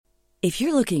If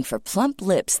you're looking for plump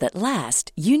lips that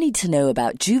last, you need to know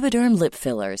about Juvederm lip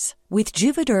fillers. With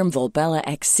Juvederm Volbella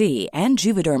XC and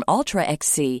Juvederm Ultra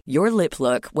XC, your lip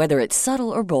look, whether it's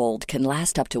subtle or bold, can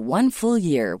last up to 1 full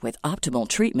year with optimal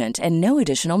treatment and no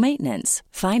additional maintenance.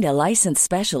 Find a licensed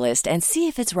specialist and see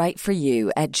if it's right for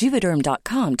you at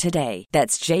Juvederm.com today.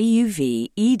 That's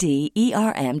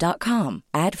JUVEDERM.com.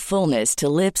 Add fullness to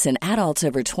lips in adults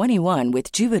over 21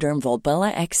 with Juvederm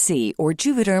Volbella XC or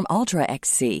Juvederm Ultra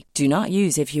XC. Do not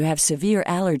use if you have severe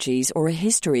allergies or a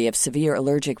history of severe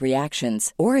allergic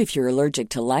reactions, or if you're allergic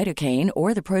to lidocaine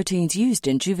or the proteins used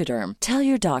in Juvederm. Tell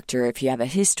your doctor if you have a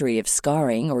history of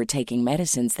scarring or taking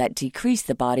medicines that decrease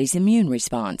the body's immune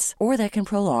response or that can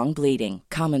prolong bleeding.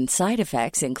 Common side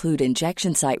effects include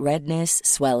injection site redness,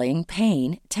 swelling,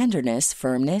 pain, tenderness,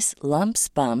 firmness, lumps,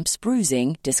 bumps,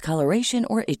 bruising, discoloration,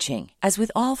 or itching. As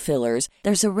with all fillers,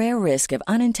 there's a rare risk of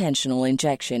unintentional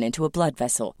injection into a blood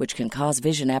vessel, which can cause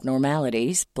vision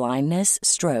abnormalities, blindness,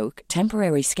 stroke,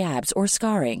 temporary scabs, or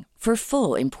scarring. For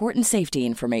full, important safety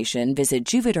information, visit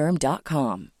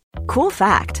Juvederm.com. Cool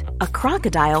fact, a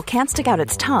crocodile can't stick out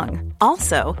its tongue.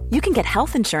 Also, you can get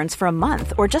health insurance for a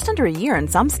month or just under a year in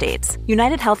some states.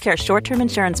 United Healthcare short-term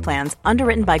insurance plans,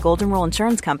 underwritten by Golden Rule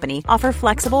Insurance Company, offer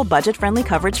flexible, budget-friendly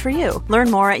coverage for you.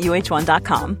 Learn more at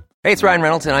UH1.com. Hey, it's Ryan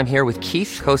Reynolds, and I'm here with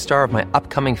Keith, co-star of my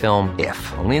upcoming film,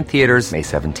 If, only in theaters May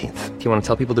 17th. Do you want to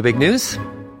tell people the big news?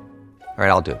 All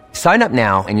right, I'll do it. Sign up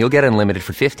now and you'll get unlimited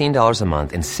for $15 a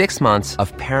month and 6 months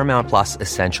of Paramount Plus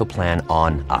Essential Plan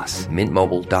on us.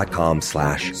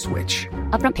 MintMobile.com/switch.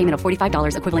 Upfront payment of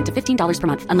 $45 equivalent to $15 per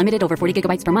month. Unlimited over 40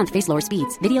 gigabytes per month. Face lower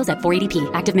speeds. Videos at 480p.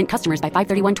 Active Mint customers by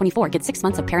 531.24 get 6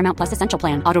 months of Paramount Plus Essential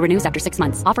Plan. Auto renews after 6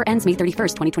 months. Offer ends May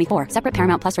 31st, 2024. Separate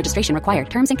Paramount Plus registration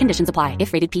required. Terms and conditions apply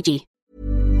if rated PG.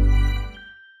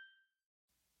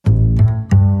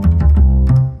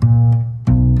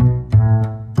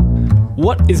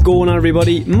 What is going on,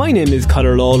 everybody? My name is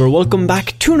Conor Lawler. Welcome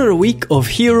back to another week of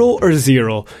Hero or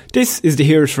Zero. This is the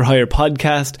Heroes for Hire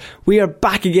podcast. We are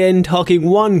back again talking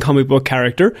one comic book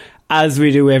character, as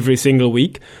we do every single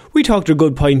week. We talk their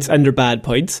good points and their bad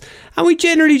points, and we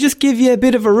generally just give you a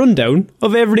bit of a rundown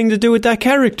of everything to do with that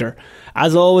character.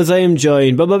 As always, I am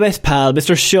joined by my best pal,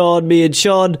 Mr. Sean Mead.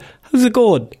 Sean, how's it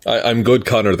going? I'm good,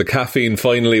 Conor. The caffeine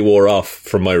finally wore off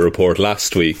from my report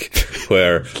last week,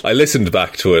 where I listened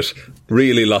back to it,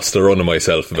 really lost a run of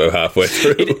myself about halfway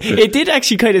through. It did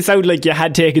actually kind of sound like you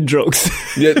had taken drugs.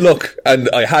 Yeah, look, and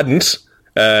I hadn't,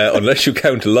 unless you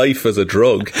count life as a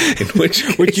drug, in which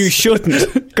case, which you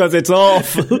shouldn't, because it's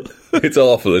awful. It's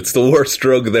awful. It's the worst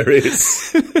drug there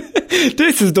is.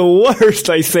 This is the worst,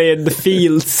 I say, in the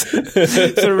fields,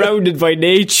 surrounded by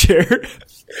nature.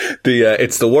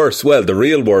 It's the worst. Well, the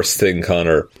real worst thing,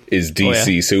 Conor, is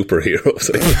DC superheroes.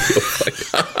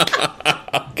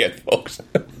 Get fucked.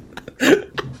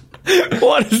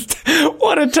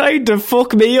 What a time to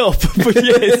fuck me up. But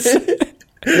yes.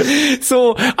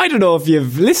 So, I don't know if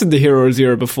you've listened to Hero or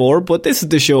Zero before, but this is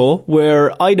the show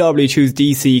where I normally choose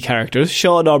DC characters,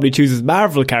 Sean normally chooses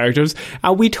Marvel characters,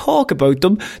 and we talk about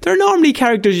them. They're normally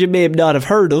characters you may not have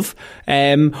heard of,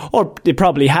 or they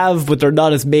probably have, but they're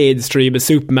not as mainstream as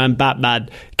Superman, Batman,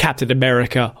 Captain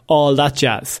America, all that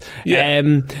jazz.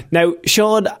 Yeah. Now,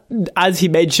 Sean, as he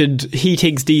mentioned, he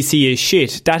thinks DC is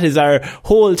shit. That is our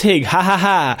whole thing. Ha ha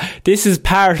ha. This is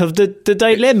part of the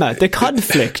dilemma, the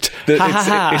conflict.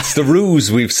 It's the ruse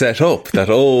we've set up that,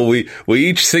 we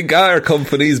each think our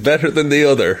company's better than the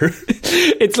other.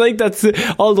 It's like that's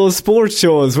all those sports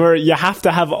shows where you have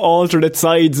to have alternate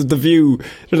sides of the view.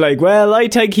 They're like, well, I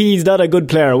think he's not a good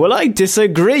player. Well, I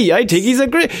disagree. I think he's a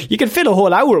great... You can fill a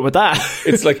whole hour with that.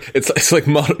 It's like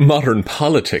modern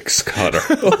politics, Conor.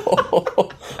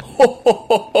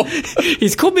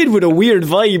 He's come in with a weird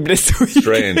vibe this week.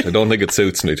 Strange. I don't think it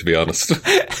suits me, to be honest.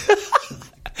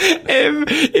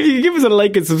 If you could give us a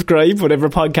like and subscribe, whatever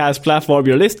podcast platform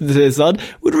you're listening to this on,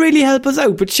 would really help us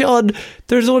out. But Sean,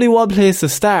 there's only one place to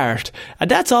start,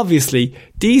 and that's obviously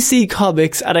DC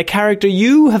Comics and a character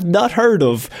you have not heard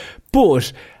of,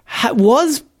 but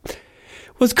was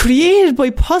created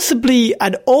by possibly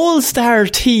an all-star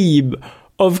team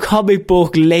of comic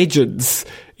book legends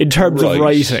in terms of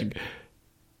writing.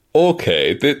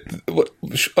 Okay.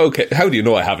 Okay. How do you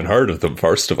know I haven't heard of them,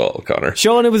 first of all, Conor?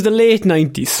 Sean, it was the late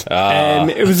 90s.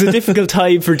 It was a difficult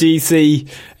time for DC.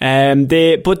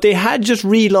 But they had just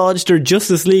relaunched their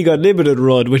Justice League Unlimited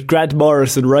run with Grant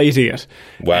Morrison writing it.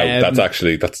 Wow,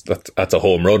 that's a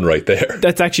home run right there.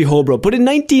 That's actually home run. But in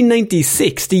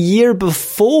 1996, the year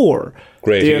before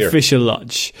official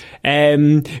launch,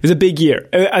 it was a big year.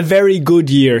 A very good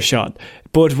year, Sean.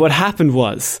 But what happened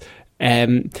was...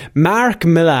 Mark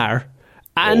Millar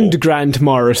and Grant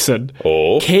Morrison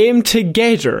Oh. came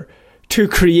together to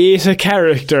create a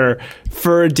character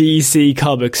for DC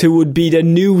Comics who would be the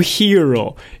new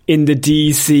hero in the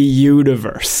DC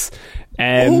universe.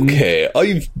 Okay,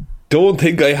 I don't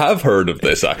think I have heard of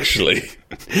this, actually.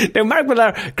 Now, Mark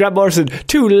Millar, Grant Morrison,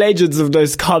 two legends of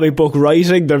this comic book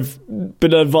writing. They've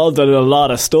been involved in a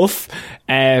lot of stuff.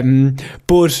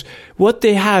 But what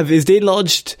they have is they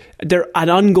launched an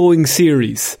ongoing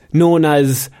series known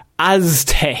as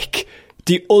Aztec,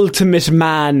 the Ultimate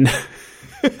Man.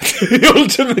 The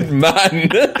Ultimate Man?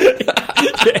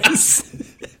 Yes.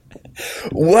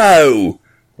 Wow.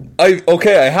 I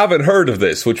haven't heard of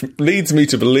this, which leads me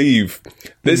to believe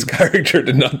this character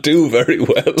did not do very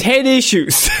well. 10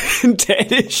 issues. 10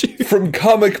 issues. From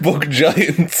comic book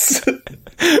giants.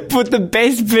 But the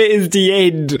best bit is the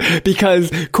end,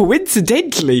 because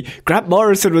coincidentally, Grant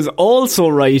Morrison was also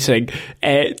writing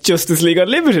Justice League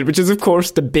Unlimited, which is of course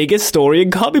the biggest story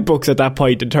in comic books at that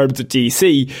point in terms of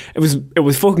DC. It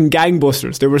was fucking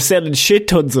gangbusters. They were selling shit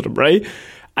tons of them, right?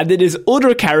 And then this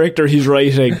other character he's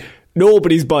writing,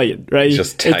 nobody's buying, right?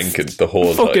 Just tanking the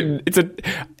whole time.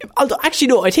 Although, actually,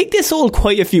 no, I think they sold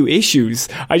quite a few issues.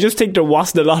 I just think there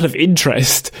wasn't a lot of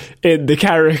interest in the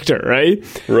character, right?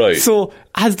 Right. So,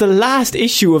 as the last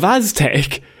issue of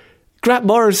Aztec, Grant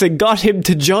Morrison got him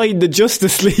to join the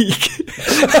Justice League.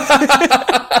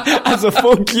 As a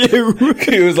fuck you.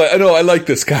 He was like, I know, I like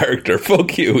this character.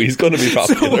 Fuck you, he's going to be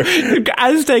popular. So,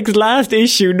 Aztec's last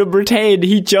issue, number 10,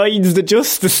 he joins the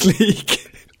Justice League.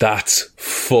 That's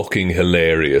fucking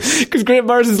hilarious. Because Grant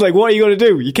Morrison's like, what are you going to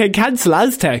do? You can't cancel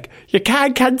Aztec. You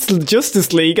can't cancel the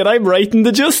Justice League, and I'm writing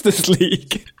the Justice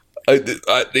League.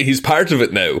 He's part of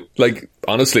it now. Like,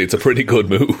 honestly, it's a pretty good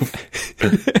move.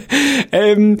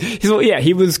 So yeah,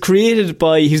 he was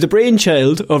the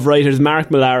brainchild of writers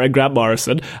Mark Millar and Grant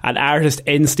Morrison and artist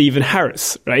N. Stephen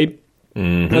Harris, right?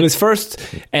 Mm-hmm. And his first,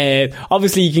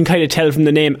 obviously you can kind of tell from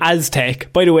the name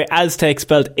Aztec. By the way, Aztec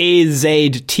spelled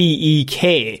A-Z-T-E-K.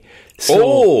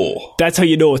 So that's how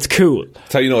you know it's cool.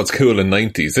 That's how you know it's cool in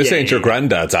 90s. This ain't your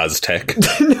granddad's Aztec.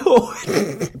 No.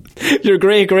 Your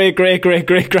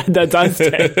great-great-great-great-great-granddad's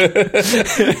Aztec.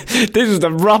 This is the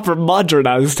proper modern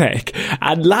Aztec.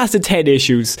 And lasted 10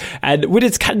 issues. And with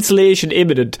its cancellation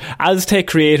imminent, Aztec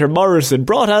creator Morrison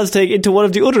brought Aztec into one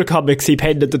of the other comics he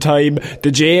penned at the time, the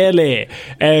JLA.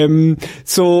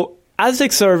 So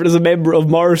Aztec served as a member of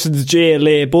Morrison's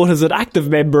JLA, both as an active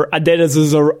member and then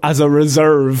as a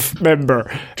reserve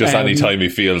member. Just any time he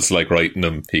feels like writing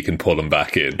them, he can pull them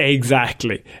back in.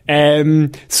 Exactly.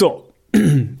 So,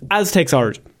 Aztec's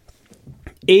origin.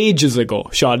 Ages ago,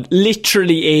 Sean.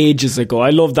 Literally ages ago. I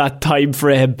love that time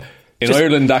frame. In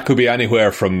Ireland, that could be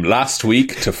anywhere from last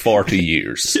week to 40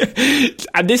 years.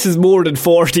 And this is more than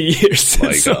 40 years.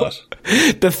 My God.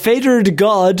 The feathered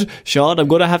god, Sean, I'm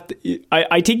going to have to...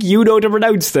 I think you know to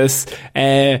pronounce this.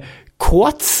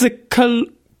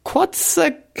 Quetzalcoatl.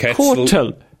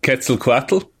 Quetzalcoatl?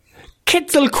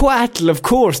 Quetzalcoatl, of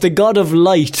course, the god of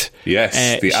light.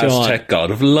 Yes, the Sean. Aztec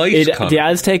god of light. The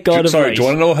Aztec god of light. Sorry, do you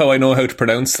want to know how I know how to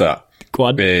pronounce that? Go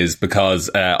on. Is because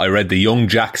I read the Young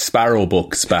Jack Sparrow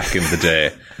books back in the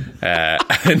day,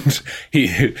 and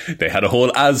they had a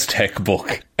whole Aztec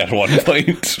book at one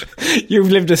point. You've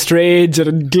lived a strange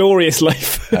and glorious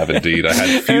life. I have indeed. I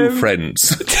had few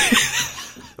friends.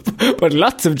 But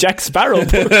lots of Jack Sparrow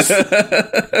books.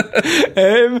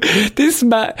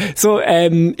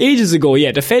 Ages ago,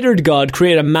 the feathered god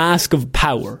created a mask of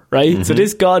power, right? Mm-hmm. So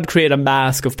this god created a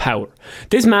mask of power.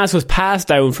 This mask was passed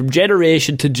down from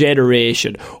generation to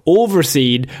generation,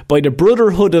 overseen by the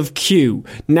Brotherhood of Q.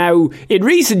 Now, in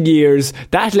recent years,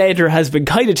 that letter has been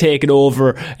kind of taken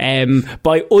over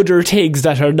by other things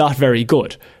that are not very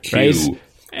good, right?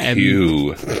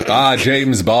 Q.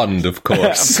 James Bond, of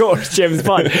course. Of course, James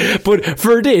Bond. But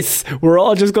for this, we're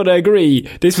all just going to agree,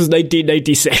 this was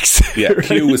 1996. Yeah, right?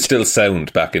 Q was still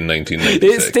sound back in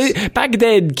 1996. Back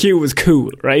then, Q was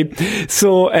cool, right?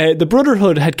 So, the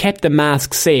Brotherhood had kept the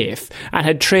mask safe and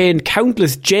had trained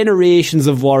countless generations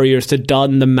of warriors to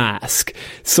don the mask.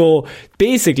 So,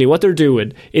 basically, what they're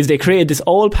doing is they created this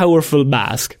all-powerful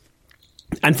mask.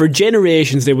 And for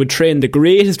generations, they would train the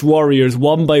greatest warriors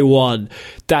one by one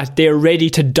that they're ready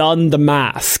to don the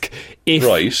mask if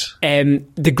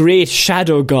the great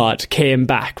shadow god came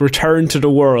back, returned to the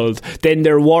world. Then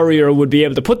their warrior would be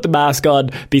able to put the mask on,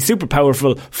 be super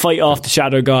powerful, fight off the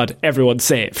shadow god, everyone's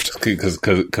saved. Because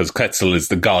Quetzal is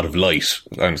the god of light.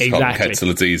 And it's called Quetzal,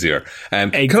 it's easier.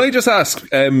 Can I just ask,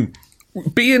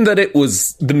 being that it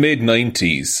was the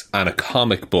mid-90s and a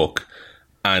comic book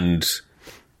and,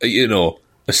 you know,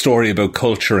 a story about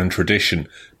culture and tradition,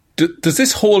 does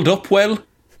this hold up well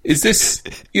Is this,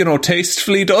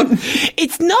 tastefully done?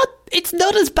 It's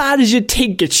not as bad as you'd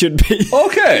think it should be.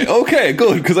 Okay,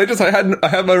 good. Because I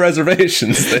had my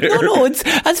reservations there. No, it's,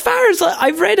 as far as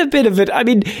I've read a bit of it, I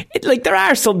mean, there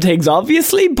are some things,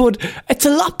 obviously, but it's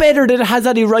a lot better than it has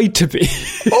any right to be.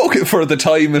 Okay, for the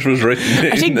time it was written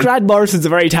in. I think Grant Morrison's a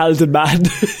very talented man.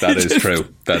 That is true.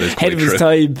 That is quite true. Ahead of his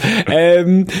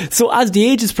time. So as the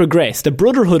ages progressed, the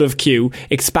Brotherhood of Q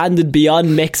expanded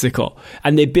beyond Mexico,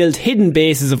 and they built hidden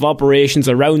bases of operations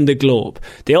around the globe.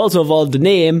 They also evolved the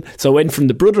name, so it went from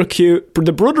the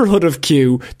Brotherhood of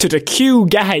Q to the Q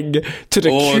Gang to the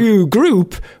Q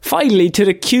Group, finally to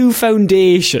the Q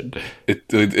Foundation. They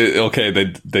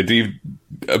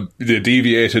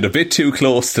deviated a bit too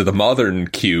close to the modern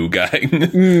Q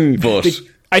Gang, but.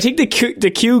 I think the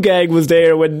Q Gang was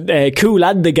there when Kool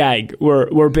and the Gang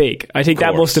were big. I think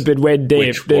that must have been when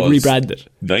they rebranded.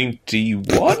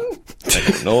 91? I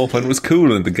don't know when was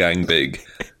Kool and the Gang big.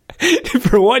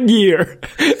 For 1 year,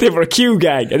 they were Q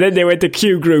Gang, and then they went to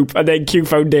Q Group, and then Q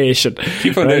Foundation.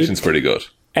 Q Foundation's pretty good.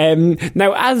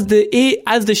 Now, as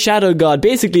the Shadow God,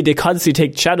 basically they constantly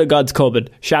think Shadow God's coming,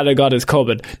 Shadow God is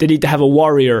coming. They need to have a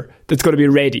warrior that's going to be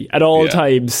ready at all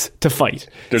times to fight.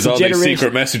 There's all these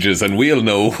secret messages, and we'll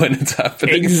know when it's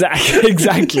happening.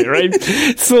 Exactly, right?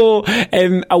 So,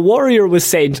 a warrior was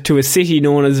sent to a city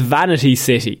known as Vanity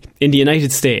City in the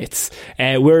United States,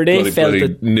 where they felt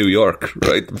that New York,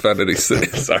 right? Vanity City.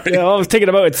 Sorry, I was thinking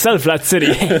about itself, that city.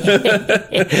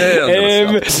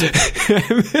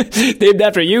 Named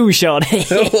after you, Sean.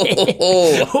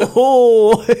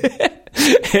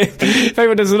 If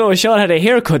anyone doesn't know, Sean had a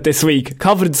haircut this week.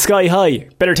 Confidence sky high.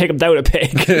 Better take him down a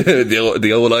peg.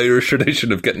 the old Irish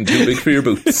tradition of getting too big for your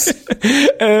boots.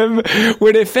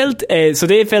 Where they felt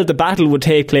the battle would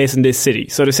take place in this city.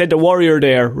 So they sent a warrior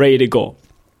there, ready to go.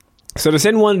 So they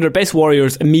send one of their best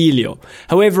warriors, Emilio.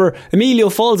 However, Emilio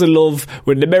falls in love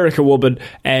with an American woman,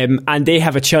 and they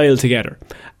have a child together.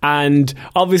 And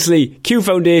obviously, Q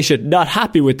Foundation not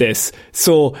happy with this,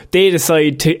 so they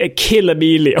decide to kill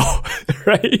Emilio,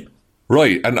 right?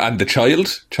 Right, and the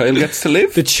child gets to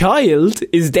live? The child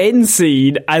is then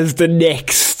seen as the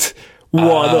next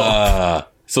one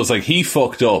up. So it's like he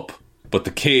fucked up, but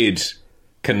the kid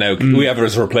can now... We have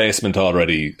his replacement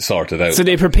already sorted out. So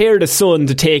they prepared a son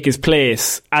to take his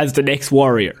place as the next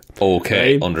warrior.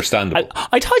 Okay, right? Understandable.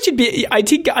 I thought you'd be... I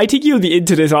think you'll be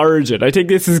into this origin. I think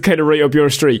this is kind of right up your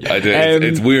street. I do.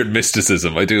 It's weird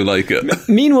mysticism. I do like it.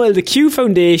 Meanwhile, the Q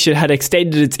Foundation had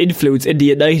extended its influence in the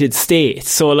United States.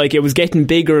 So, it was getting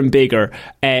bigger and bigger,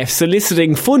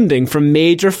 soliciting funding from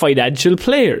major financial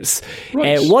players.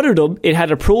 Right. One of them, it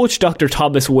had approached Dr.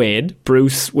 Thomas Wayne,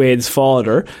 Bruce Wayne's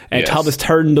father. Yes. Thomas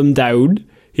turned them down.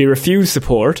 He refused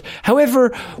support.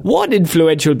 However, one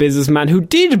influential businessman who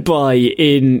did buy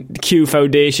in Q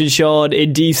Foundation, Sean,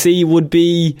 in DC would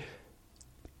be...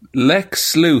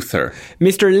 Lex Luthor.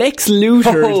 Mr. Lex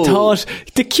Luthor thought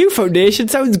the Q Foundation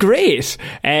sounds great.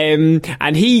 And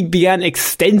he began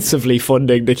extensively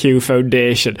funding the Q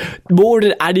Foundation, more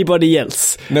than anybody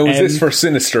else. Now, was this for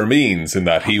sinister means in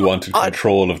that he wanted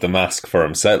control of the mask for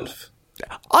himself?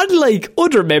 Unlike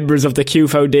other members of the Q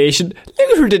Foundation,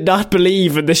 Luthor did not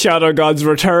believe in the Shadow God's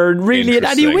return really in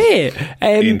any way.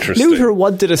 Luthor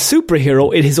wanted a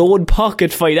superhero in his own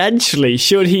pocket financially,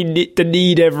 should the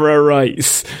need ever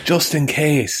arise. Just in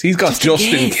case. He's got just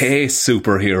in case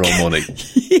superhero money.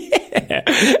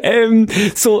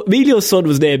 So Emilio's son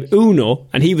was named Uno,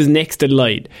 and he was next in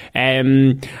line.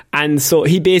 And so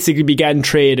he basically began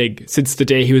trading since the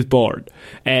day he was born.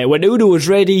 When Uno was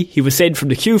ready, he was sent from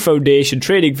the Q Foundation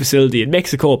trading facility in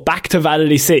Mexico back to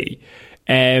Vanity City.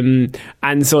 And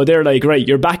so they're like, right,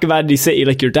 you're back in Vanity City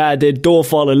like your dad did, don't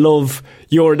fall in love,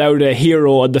 you're now the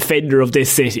hero and defender of this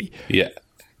city. Yeah.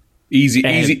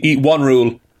 Easy. One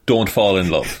rule: don't fall in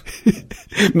love.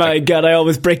 My God, I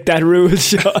always break that rule,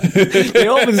 Sean. They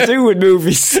always do in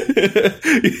movies.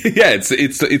 Yeah, it's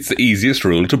the easiest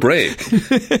rule to break.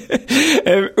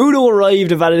 Uno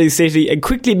arrived in Vanity City and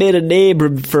quickly made a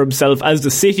name for himself as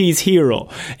the city's hero,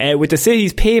 with the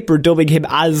city's paper dubbing him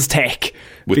Aztec.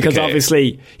 Because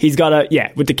obviously he's got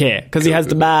with the K. Because he has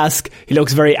the mask, he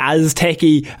looks very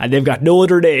Aztec-y, and they've got no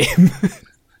other name.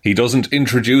 He doesn't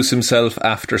introduce himself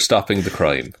after stopping the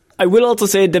crime. I will also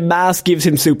say the mask gives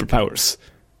him superpowers.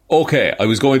 Okay, I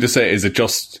was going to say, is it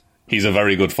just he's a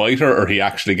very good fighter, or he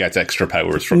actually gets extra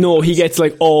powers from No, he gets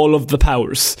all of the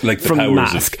powers from the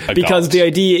mask. Because the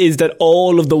idea is that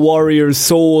all of the warriors'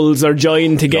 souls are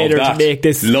joined together to make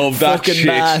this fucking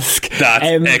mask. That's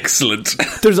excellent.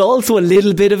 There's also a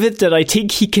little bit of it that I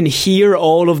think he can hear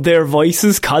all of their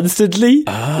voices constantly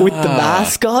with the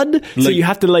mask on. So you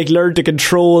have to learn to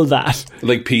control that.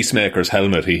 Like Peacemaker's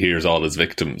helmet, he hears all his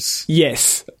victims.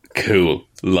 Yes. Cool.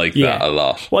 That a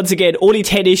lot. Once again, only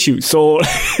 10 issues, so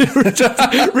we're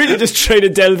just trying to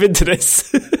delve into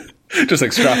this. Just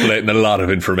extrapolating a lot of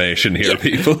information here,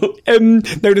 people.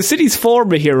 Now, the city's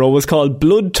former hero was called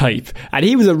Blood Type, and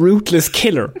he was a ruthless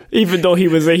killer, even though he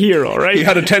was a hero, right? He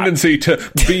had a tendency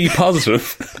to be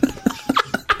positive.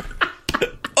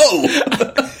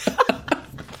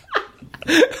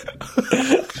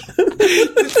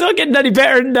 It's not getting any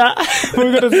better than that.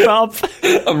 We're going to stop.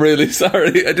 I'm really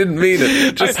sorry. I didn't mean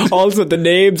it. Also, the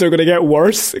names are going to get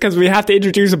worse because we have to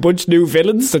introduce a bunch of new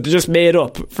villains that they just made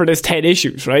up for this 10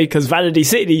 issues, right? Because Vanity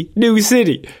City, new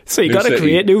city. So you got to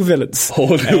create new villains.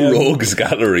 Whole new rogues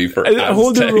gallery for Aztec. A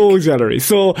whole new rogues gallery.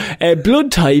 So,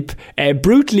 Blood Type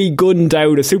brutally gunned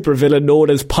down a supervillain known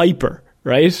as Piper.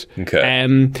 Right?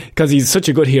 Okay. Because he's such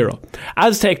a good hero.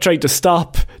 Aztec tried to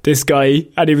stop this guy,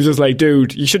 and he was just like,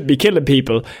 dude, you shouldn't be killing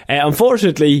people.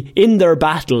 Unfortunately, in their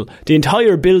battle, the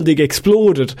entire building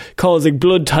exploded, causing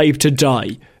Blood Type to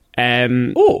die.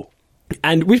 And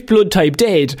with Blood Type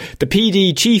dead, the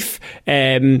PD chief,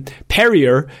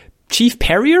 Chief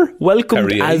Perrier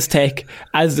welcomed Aztec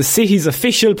as the city's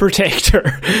official protector.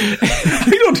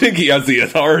 I don't think he has the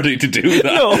authority to do that.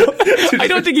 No, I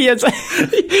don't think he has.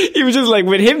 He was just like,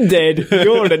 with him dead,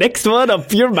 you're the next one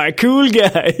up. You're my cool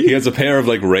guy. He has a pair of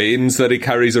reins that he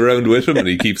carries around with him, and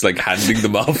he keeps handing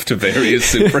them off to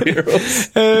various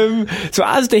superheroes. So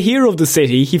as the hero of the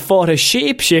city, he fought a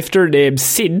shapeshifter named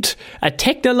Sint, a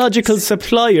technological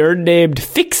supplier named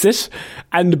Fixit,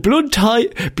 and Blood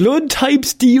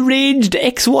Type's deranged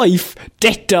ex-wife,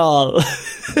 Death Doll.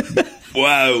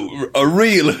 Wow, a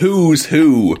real who's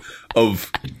who of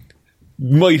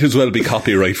might as well be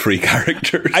copyright-free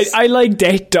characters. I like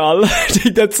Death Doll. I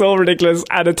think that's so ridiculous.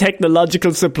 And a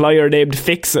technological supplier named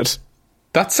Fixit.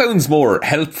 That sounds more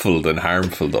helpful than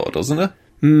harmful, though, doesn't it?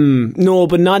 No,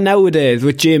 but not nowadays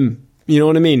with Jim. You know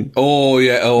what I mean? Oh,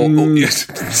 yeah. Oh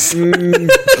yes. One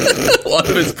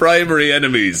of his primary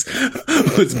enemies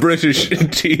was British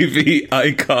TV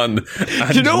icon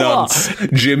and nonce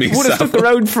Jimmy Savile. Would have stuck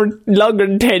around for longer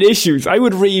than 10 issues. I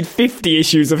would read 50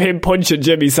 issues of him punching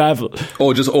Jimmy Savile.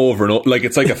 Oh, just over and over.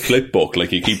 It's like a flip book.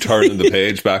 You keep turning the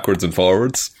page backwards and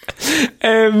forwards.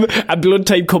 And Blood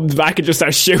Type comes back and just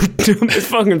starts shooting him. It's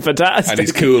fucking fantastic. And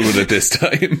he's cool with it this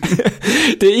time.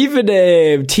 They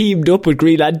even teamed up with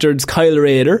Green Lantern's Kyle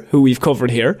Rayner, who we've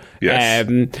covered here. Yes.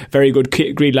 Very good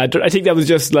Green Lantern. I think that was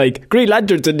just Green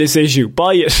Lantern's in this issue.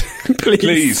 Buy it.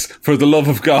 Please, for the love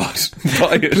of God,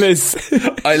 buy it. Please.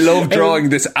 I love drawing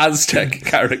this Aztec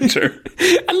character.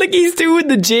 And he's doing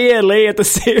the JLA at the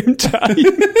same time.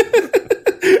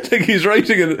 He's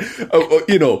writing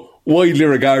widely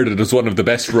regarded as one of the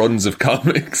best runs of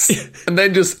comics. And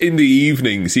then just in the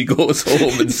evenings, he goes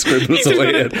home and scribbles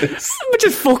away at this. I'm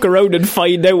just fuck around and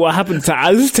find out what happened to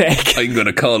Aztec. I'm going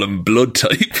to call him Blood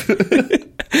Type.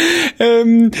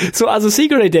 So as a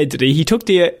secret identity, he took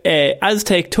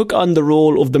Aztec took on the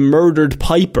role of the murdered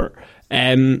Piper.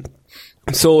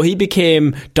 So he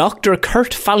became Dr.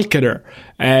 Kurt Falconer.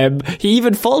 He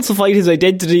even falsified his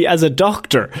identity as a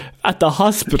doctor at the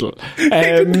hospital. He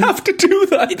didn't have to do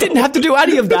that. He didn't have to do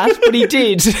any of that, but he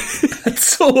did. That's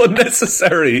so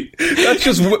unnecessary.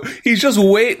 He's just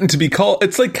waiting to be called.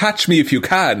 It's like Catch Me If You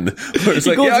Can. Where it's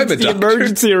he goes into the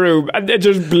emergency room and there's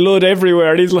just blood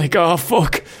everywhere, and he's like, oh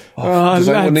fuck. Does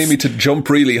anyone need me to jump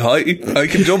really high? I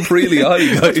can jump really high,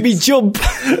 guys. Let me jump.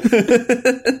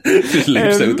 Just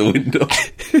leaps out the window.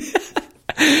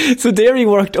 So there he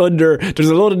worked under, there's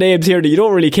a lot of names here that you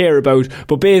don't really care about,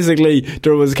 but basically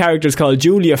there was characters called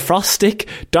Julia Frostick,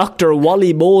 Dr.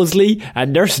 Wally Mosley,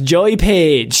 and Nurse Joy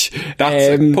Page. That's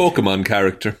a Pokemon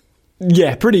character.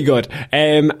 Yeah, pretty good.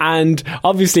 And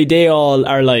obviously they all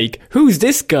are like, who's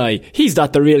this guy? He's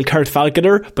not the real Kurt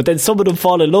Falconer. But then some of them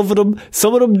fall in love with him,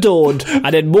 some of them don't,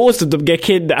 and then most of them get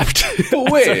kidnapped.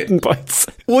 But wait, at certain points.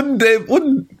 Wouldn't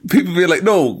people be like,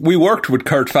 no, we worked with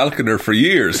Kurt Falconer for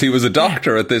years. He was a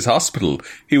doctor at this hospital.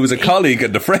 He was a colleague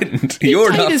and a friend.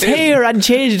 You're not him. He dyed his hair and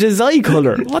changed his eye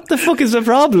colour. What the fuck is the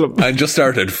problem? And just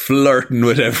started flirting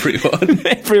with everyone.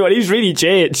 Everyone, he's really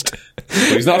changed.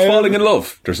 But he's not falling in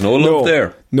love. There's no love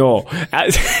there. No,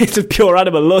 it's a pure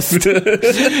animal lust.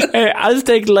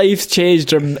 Aztec life changed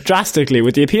drastically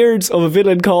with the appearance of a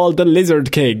villain called the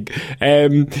Lizard King.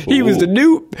 He was the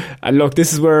new, and look,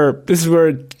 this is where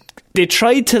they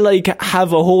tried to like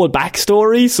have a whole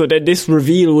backstory so that this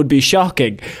reveal would be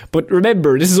shocking. But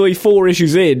remember, this is only 4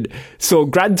 issues in, so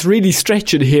Grant's really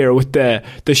stretching here with the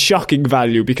shocking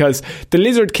value, because the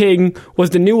Lizard King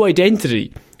was the new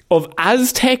identity of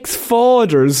Aztec's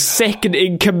father's second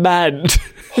in command.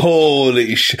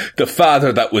 Holy the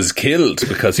father that was killed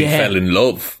because he fell in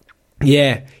love.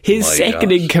 Yeah, his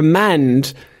second in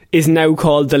command is now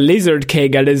called the Lizard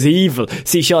King and is evil.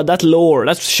 See, Sean, that lore,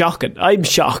 that's shocking. I'm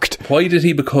shocked. Why did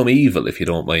he become evil, if you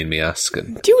don't mind me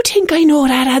asking? Do you think I know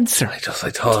that answer? I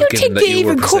thought, given that you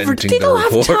were presenting they don't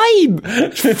have time.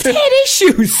 10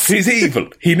 issues. He's evil.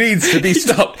 He needs to be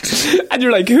stopped. And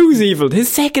you're like, who's evil?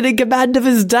 His second in command of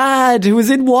his dad, who was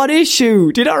in 1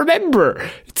 issue. Do you not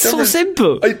remember? It's so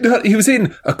simple. He was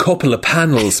in a couple of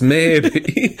panels, maybe.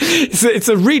 It's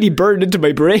a really burned into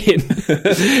my brain.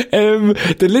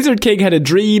 The Lizard King had a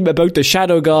dream about the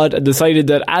Shadow God and decided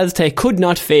that Aztec could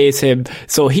not face him,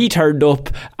 so he turned up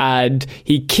and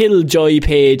he killed Joy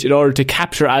Page in order to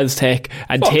capture Aztec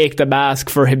and take the mask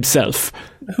for himself.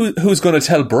 Who's going to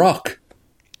tell Brock?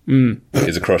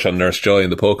 He's a crush on Nurse Joy in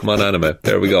the Pokemon anime.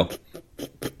 There we go.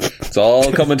 It's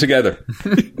all coming together.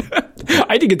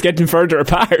 I think it's getting further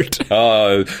apart.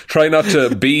 Try not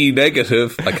to be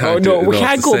negative. I can't. Oh no, we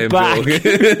can't go back. We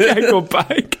can't go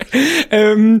back.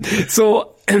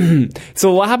 So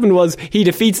what happened was he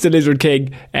defeats the Lizard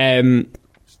King, and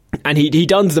he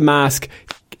dons the mask,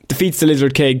 defeats the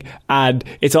Lizard King, and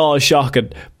it's all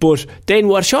shocking. But then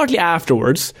shortly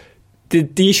afterwards,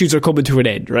 the issues are coming to an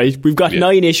end. Right, we've got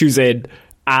 9 issues in.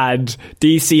 And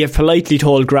DC have politely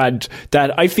told Grant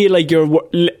that I feel like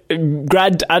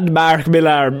Grant and Mark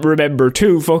Millar, remember,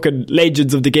 2 fucking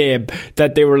legends of the game,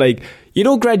 that they were like,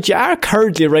 Grant, you are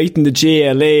currently writing the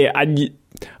JLA, and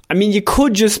you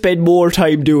could just spend more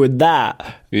time doing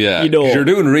that. Yeah, you're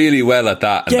doing really well at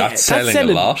that, and that's selling a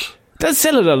lot. That's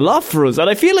selling a lot for us, and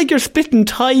I feel like you're splitting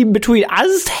time between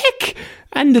Aztec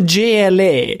and the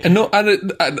JLA. And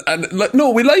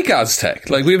no, we like Aztec.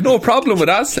 Like, we have no problem with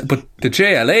Aztec, but the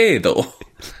JLA, though.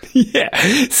 Yeah.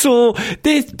 So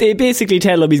they basically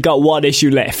tell him he's got 1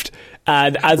 issue left.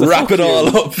 And as wrap it all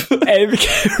up.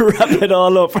 Wrap it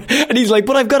all up. And he's like,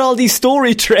 but I've got all these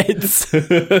story threads.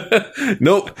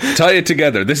 Nope, tie it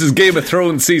together. This is Game of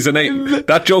Thrones season 8.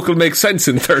 That joke will make sense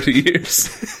in 30 years.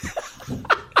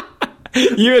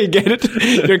 You'll get it.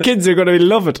 Your kids are going to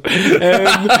love it.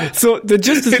 So the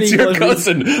Justice League. It's your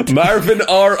cousin, Marvin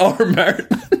R.R.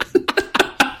 Martin.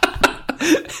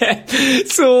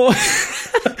 So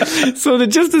the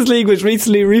Justice League was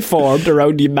recently reformed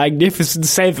around the Magnificent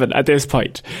Seven at this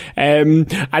point.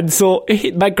 And so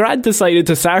Grant decided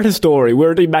to start a story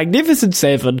where the Magnificent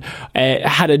Seven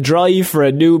had a drive for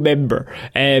a new member.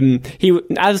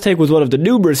 Aztec was one of the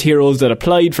numerous heroes that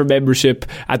applied for membership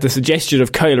at the suggestion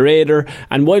of Kyle Rayner,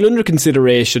 and while under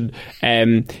consideration,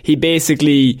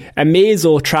 Amazo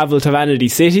travelled to Vanity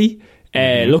City,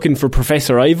 looking for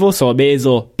Professor Ivo. So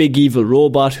Amazo, big evil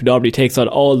robot who normally takes on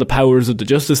all the powers of the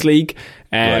Justice League.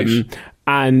 And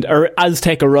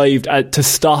Aztec arrived to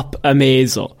stop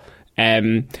Amazo.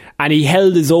 And he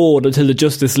held his own until the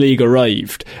Justice League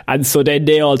arrived. And so then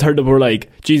they all turned up and were like,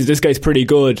 Jesus, this guy's pretty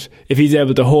good if he's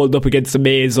able to hold up against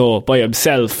Amazo by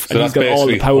himself. So and he's got all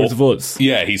the powers of us.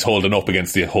 Yeah, he's holding up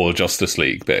against the whole Justice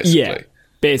League, basically. Yeah,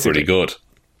 basically.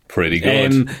 Pretty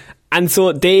good. And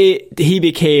so he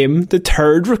became the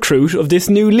 3rd recruit of this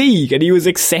new league, and he was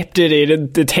accepted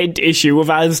in the 10th issue of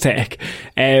Aztec.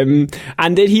 And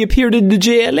then he appeared in the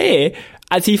JLA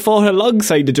as he fought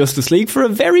alongside the Justice League for a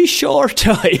very short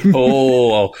time.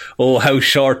 Oh, how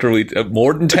short are we?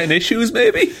 More than 10 issues,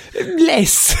 maybe?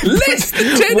 Less than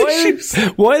 10 issues.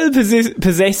 While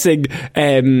possessing,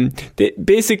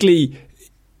 basically,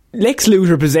 Lex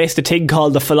Luthor possessed a thing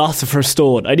called the Philosopher's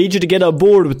Stone. I need you to get on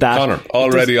board with that. Connor,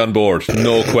 already on board.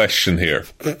 No question here.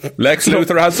 Lex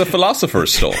Luthor has the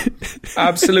Philosopher's Stone.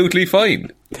 Absolutely fine.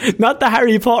 Not the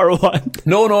Harry Potter one.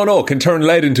 No. Can turn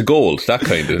lead into gold. That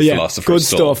kind of Philosopher's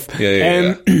Stone. Good stuff.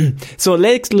 Yeah. So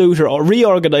Lex Luthor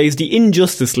reorganised the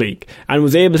Injustice League and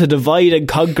was able to divide and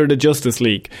conquer the Justice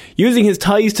League. Using his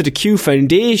ties to the Q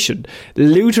Foundation,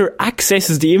 Luthor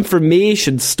accesses the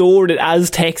information stored in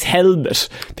Aztec's helmet.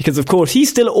 Because, of course, he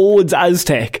still owns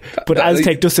Aztec, but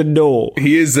Aztec doesn't know.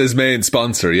 He is his main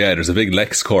sponsor, yeah. There's a big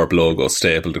LexCorp logo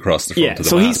stapled across the front of the mask.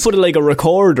 So he's put like a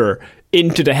recorder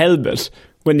into the helmet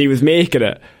when he was making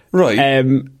it. Right.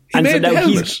 And he made the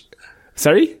helmet?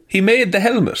 Sorry? He made the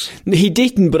helmet. He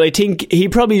didn't, but I think he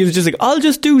probably was just like, I'll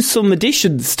just do some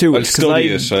additions to it. I'll study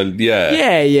it.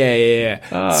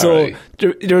 Yeah. So right.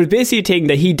 there was basically a thing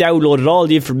that he downloaded all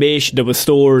the information that was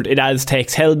stored in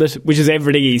Aztec's helmet, which is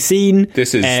everything he's seen.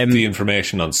 This is the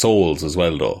information on souls as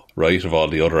well, though, right? Of all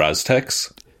the other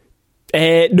Aztecs?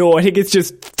 No, I think it's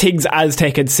just things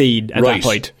Aztec had seen at that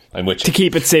point. I'm with you. To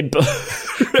keep it simple.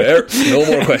 Fair. No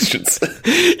more questions.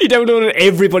 He downloaded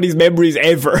everybody's memories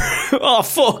ever. Oh,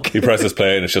 fuck. He presses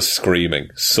play and it's just screaming.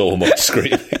 So much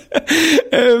screaming.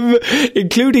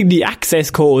 Including the access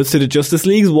codes to the Justice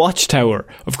League's watchtower,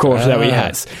 of course, that he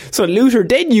has. So Luthor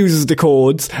then uses the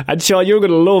codes, and Sean, you're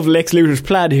going to love Lex Luthor's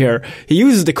plan here. He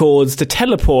uses the codes to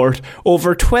teleport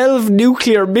over 12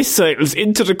 nuclear missiles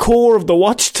into the core of the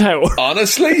watchtower.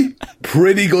 Honestly,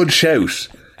 pretty good shout.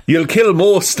 You'll kill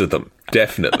most of them,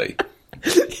 definitely.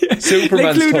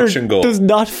 Superman's Lex Luthor touch and go. does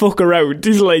not fuck around.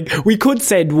 He's like, we could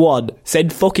send one,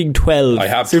 send fucking 12. I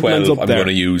have Superman's 12, I'm going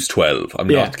to use 12. I'm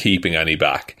not keeping any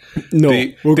back. No.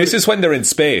 This is when they're in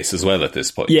space as well at this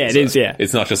point. Yeah, it is, yeah.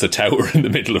 It's not just a tower in the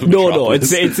middle of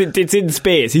Metropolis. No, it's in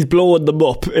space. He's blowing them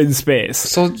up in space.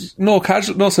 So no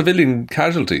civilian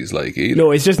casualties, like, either.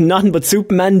 No, it's just nothing but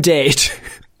Superman dead.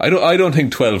 I don't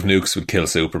think 12 nukes would kill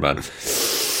Superman.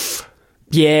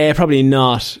 Yeah, probably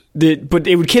not. But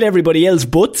it would kill everybody else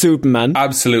but Superman.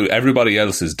 Absolutely. Everybody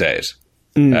else is dead.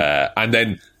 And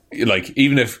then, like,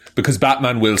 even if... Because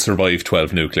Batman will survive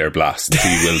 12 nuclear blasts.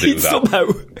 He will do that. Somehow.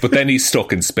 But then he's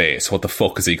stuck in space. What the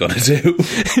fuck is he going to do?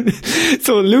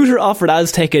 So Luthor offered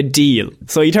Aztec a deal.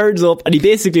 So he turns up and he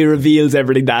basically reveals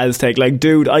everything to Aztec. Like,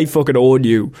 dude, I fucking own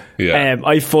you. Yeah.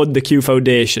 I fund the Q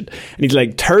Foundation. And he's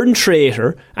like, turn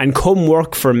traitor and come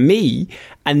work for me.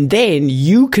 And then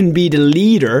you can be the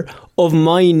leader of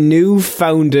my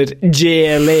new-founded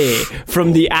JLA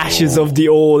from the ashes of the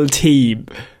old team.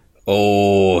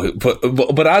 Oh,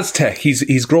 but Aztec,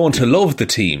 he's grown to love the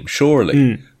team,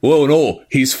 surely. Whoa, no,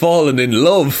 he's fallen in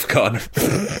love, Connor.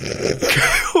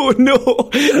 Oh no,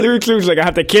 Luthor's like, I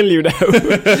have to kill you now.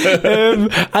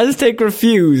 Aztec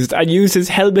refused and used his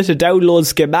helmet to download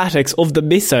schematics of the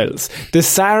missiles,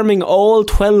 disarming all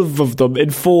 12 of them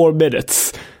in 4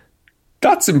 minutes.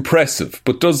 That's impressive,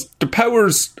 but does the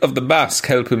powers of the mask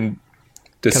help him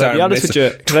disarm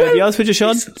missiles? Can I be honest with you,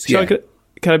 Sean? Yeah.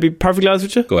 Can I be perfectly honest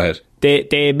with you? Go ahead.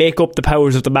 They make up the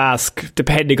powers of the mask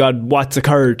depending on what's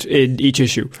occurred in each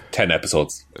issue. 10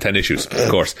 episodes, 10 issues, of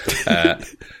course.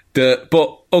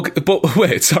 But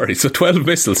wait, sorry. So 12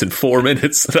 missiles in 4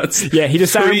 minutes. That's he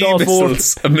disarmed all 4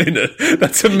 missiles a minute.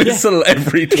 That's a missile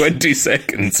every 20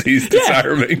 seconds. He's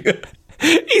disarming.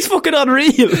 He's fucking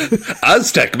unreal.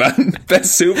 Aztec man,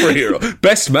 best superhero,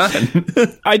 best man.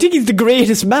 I think he's the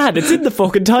greatest man. It's in the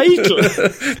fucking title.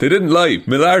 They didn't lie.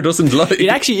 Millar doesn't lie. It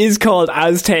actually is called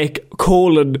Aztec :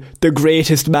 the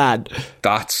greatest man.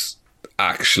 That's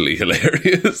actually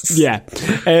hilarious. Yeah.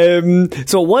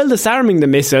 So while disarming the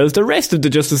missiles, the rest of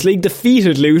the Justice League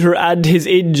defeated Luthor and his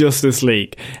Injustice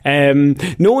League.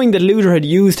 Knowing that Luthor had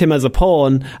used him as a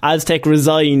pawn, Aztec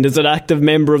resigned as an active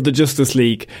member of the Justice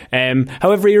League.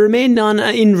 However, he remained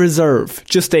in reserve,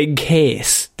 just in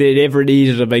case they ever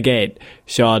needed him again.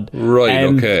 Sean. Right,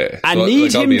 okay. And so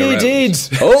need him they did.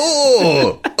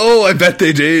 Oh, I bet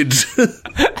they did.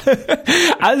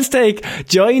 Aztec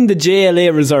joined the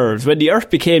JLA reserves when the Earth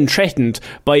became threatened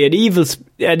by an evil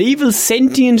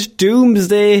sentient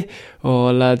doomsday.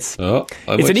 Oh, lads.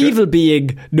 It's an evil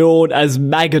being known as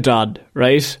Magadon,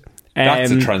 right?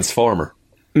 That's a transformer.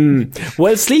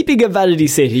 While sleeping in Vanity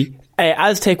City,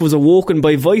 Aztec was awoken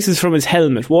by voices from his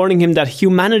helmet warning him that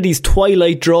humanity's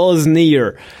twilight draws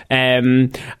near.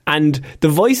 And the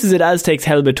voices in Aztec's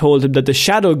helmet told him that the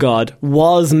Shadow God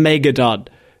was Megadon.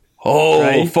 Oh,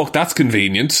 right? Fuck, that's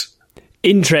convenient.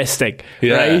 Interesting.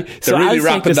 Yeah, right? They're really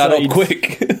wrapping that up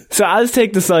quick. So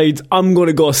Aztec decides, I'm going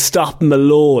to go stop him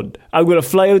alone. I'm going to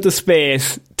fly out to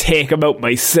space, take him out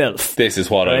myself. This is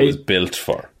what I was built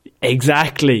for.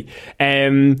 Exactly.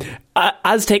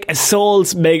 Aztec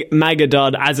assaults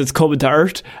Magadon as it's coming to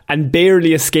Earth and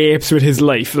barely escapes with his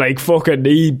life. Like, fucking,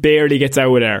 he barely gets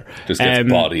out of there. Just gets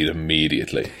bodied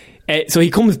immediately. So he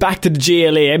comes back to the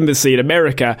JLA embassy in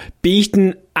America,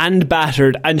 beaten and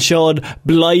battered, and Sean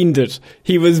blinded.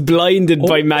 He was blinded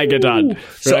by Magadon.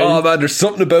 So, man, there's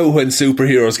something about when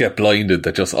superheroes get blinded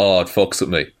that just, it fucks with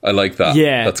me. I like that.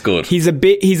 Yeah, that's good. He's a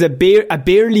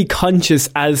barely conscious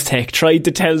Aztec tried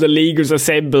to tell the Leaguers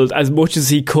assembled as much as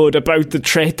he could about the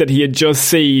threat that he had just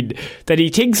seen, that he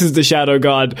thinks is the Shadow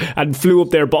God, and flew up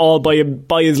there all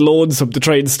by his lonesome to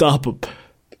try and stop him.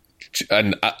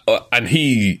 And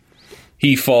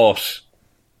he fought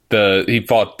the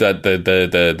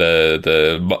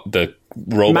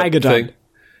robot Magadon. thing.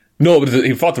 No, but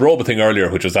he fought the robot thing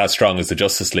earlier, which was as strong as the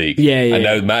Justice League. And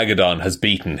now Magadon has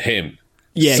beaten him.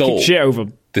 Yeah, so shit out of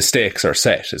him. The stakes are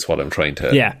set, is what I'm trying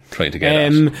to get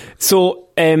at. So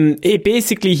it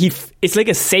basically it's like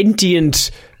a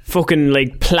sentient fucking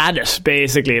like planet,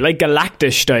 basically, like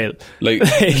Galactus style. Like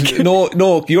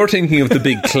no, you're thinking of the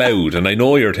big cloud, and I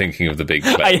know you're thinking of the big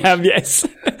cloud. I am, yes.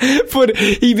 But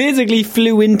he basically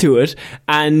flew into it,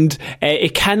 and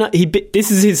it cannot.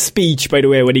 This is his speech, by the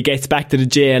way, when he gets back to the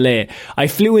JLA. I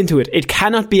flew into it. It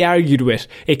cannot be argued with.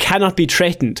 It cannot be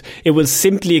threatened. It will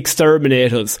simply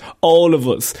exterminate us, all of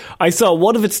us. I saw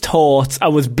one of its thoughts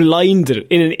and was blinded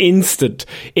in an instant.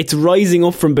 It's rising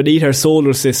up from beneath our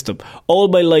solar system. All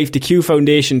my life, the Q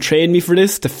Foundation trained me for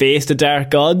this, to face the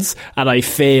dark gods, and I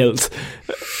failed.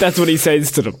 That's what he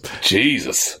says to them.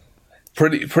 Jesus.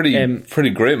 Pretty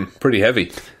grim, pretty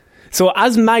heavy. So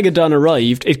as Magadon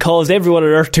arrived, it caused everyone on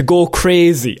Earth to go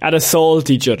crazy and assault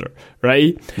each other,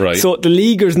 right? So the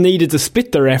Leaguers needed to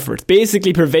split their efforts,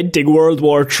 basically preventing World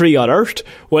War III on Earth,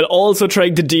 while also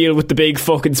trying to deal with the big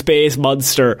fucking space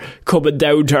monster coming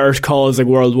down to Earth causing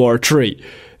World War III.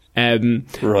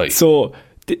 So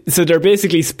they're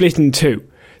basically split in two.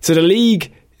 So the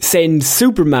League sends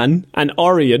Superman and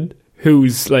Orion,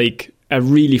 who's like a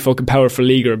really fucking powerful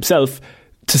Leaguer himself,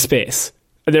 to space.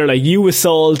 And they're like, you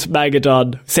assault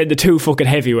Magadon, send the two fucking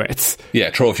heavyweights.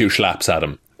 Yeah, throw a few slaps at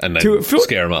him and then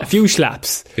scare him off. A few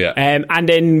slaps. Yeah. And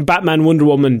then Batman, Wonder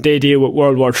Woman, they deal with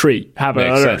World War III.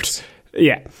 Makes sense.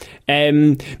 Yeah.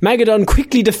 Magadon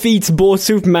quickly defeats both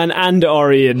Superman and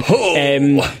Orion,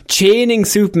 chaining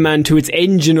Superman to its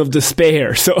engine of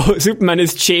despair. So Superman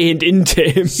is chained into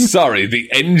him. Sorry, the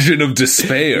engine of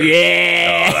despair?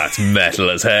 Yeah! Oh, that's metal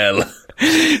as hell.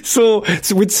 So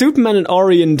with Superman and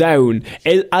Orion down,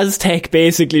 Aztec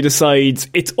basically decides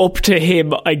it's up to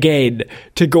him again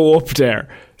to go up there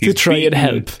to try and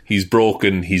help. He's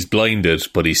broken, he's blinded,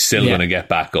 but he's still going to get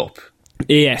back up.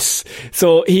 Yes.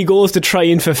 So he goes to try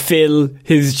and fulfill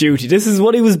his duty. This is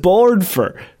what he was born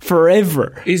for,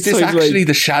 forever. Is this actually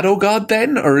the Shadow God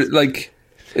then? Or like...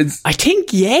 I think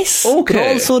yes, okay. But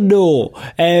also no.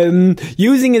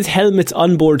 Using his helmet's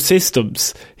onboard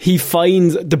systems, he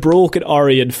finds the broken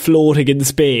Orion floating in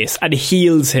space and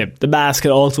heals him. The mask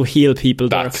can also heal people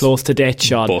that are close to death,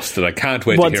 Sean. Busted. I can't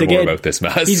wait to hear more about this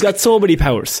mask. He's got so many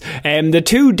powers. The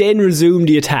two then resume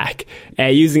the attack,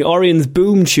 using Orion's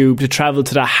boom tube to travel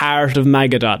to the heart of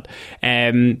Magadon.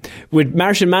 With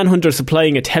Martian Manhunter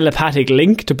supplying a telepathic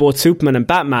link to both Superman and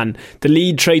Batman, the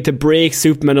lead tried to break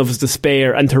Superman of his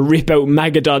despair and to rip out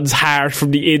Magadon's heart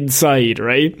from the inside,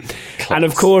 right? Class. And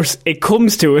of course, it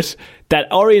comes to it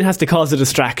that Orion has to cause a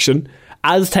distraction.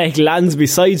 Aztec lands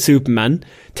beside Superman,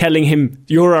 telling him,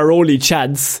 you're our only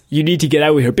chance, you need to get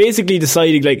out of here. Basically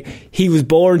deciding, like, he was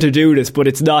born to do this, but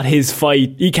it's not his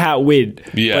fight. He can't win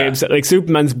by himself. Like,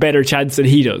 Superman's better chance than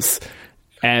he does.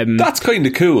 That's kind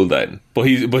of cool then. But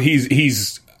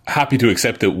he's happy to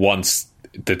accept it once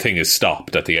the thing is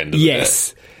stopped at the end of the day.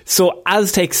 So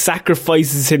Aztec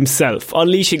sacrifices himself,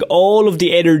 unleashing all of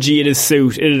the energy in his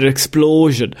suit in an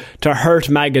explosion to hurt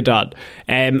Magadon.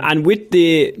 And with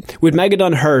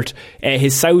Magadon hurt,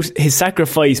 his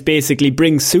sacrifice basically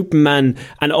brings Superman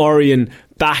and Orion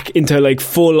back into like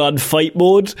full-on fight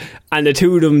mode, and the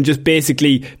two of them just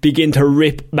basically begin to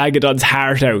rip Magadon's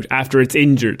heart out after it's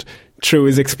injured through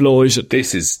his explosion.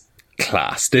 This is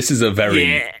class. This is a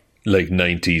very like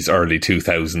 90s, early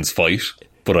 2000s fight,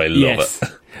 but I love it.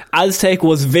 Aztec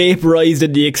was vaporized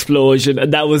in the explosion,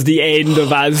 and that was the end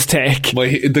of Aztec.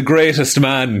 The greatest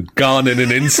man gone in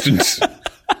an instant.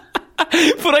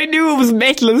 But I knew it was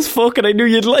metal as fuck, and I knew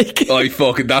you'd like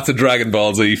it. That's a Dragon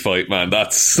Ball Z fight, man.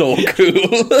 That's so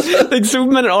cool. Like,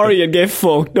 Superman and Orion get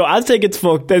fucked. No, Aztec gets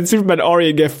fucked, then Superman and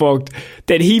Orion get fucked.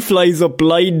 Then he flies up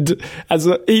blind,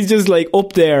 he's just like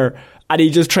up there, and he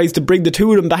just tries to bring the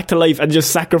two of them back to life and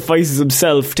just sacrifices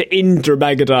himself to injure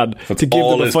Magadon to give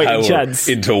them a fighting chance.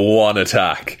 Into one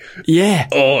attack. Yeah.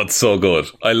 Oh, it's so good.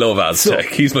 I love Aztec.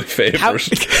 He's my favourite.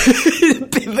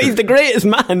 He's the greatest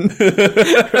man.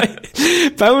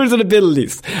 Right? Powers and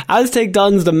abilities. Aztec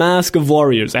dons the Mask of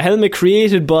Warriors, a helmet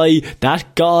created by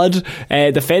that god,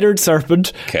 the Feathered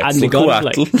Serpent, and the god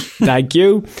of light. Thank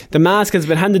you. The mask has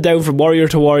been handed down from warrior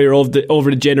to warrior over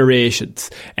the generations.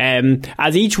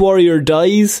 As each warrior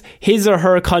dies, his or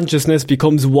her consciousness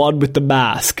becomes one with the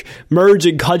mask,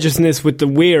 merging consciousness with the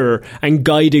wearer and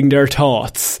guiding their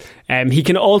thoughts. He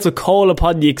can also call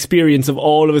upon the experience of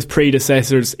all of his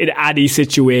predecessors in any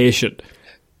situation.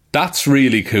 That's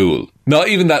really cool. Not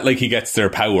even that, like, he gets their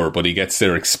power, but he gets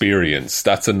their experience.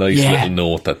 That's a nice little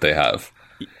note that they have.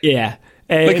 Yeah.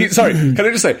 Sorry, can I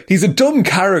just say, he's a dumb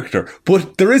character,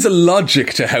 but there is a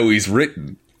logic to how he's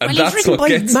written. And well, that's what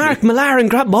gets Mark Millar and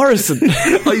Grant Morrison.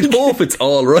 I hope it's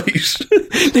all right.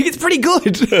 It's pretty good.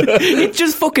 It's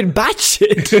just fucking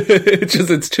batshit.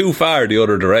 It's too far the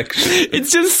other direction.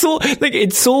 It's just so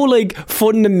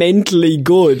fundamentally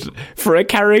good for a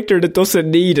character that doesn't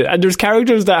need it. And there's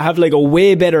characters that have like a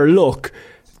way better look,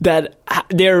 that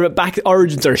their back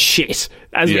origins are shit,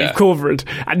 as we've covered.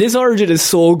 And this origin is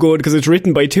so good because it's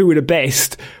written by two of the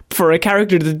best for a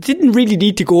character that didn't really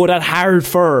need to go that hard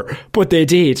for, but they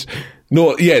did.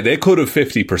 No, yeah, they could have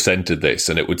 50%ed this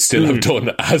and it would still have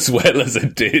done as well as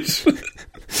it did.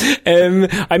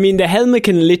 I mean, the helmet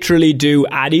can literally do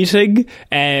anything.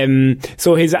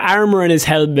 So his armour and his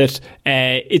helmet,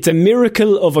 it's a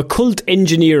miracle of occult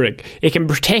engineering. It can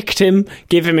protect him,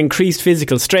 give him increased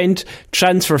physical strength,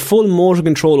 transfer full motor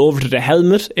control over to the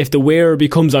helmet if the wearer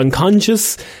becomes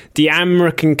unconscious. The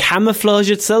armour can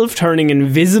camouflage itself, turning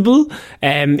invisible.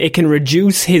 It can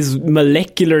reduce his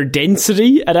molecular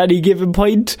density at any given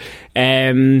point.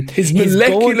 His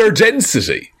molecular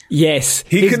density? Yes.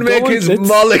 He can make his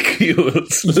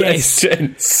molecules less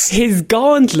dense. His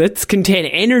gauntlets contain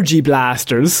energy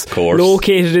blasters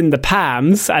located in the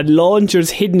palms and launchers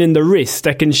hidden in the wrist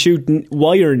that can shoot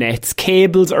wire nets,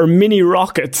 cables or mini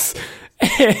rockets.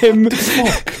 What the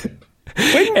fuck?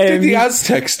 When did the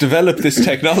Aztecs develop this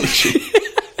technology?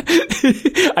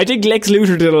 I think Lex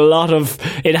Luthor did a lot of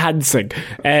enhancing.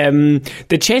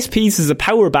 The chest piece is a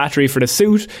power battery for the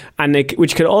suit, and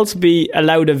which can also be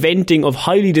allowed a venting of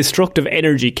highly destructive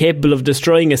energy capable of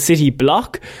destroying a city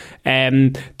block.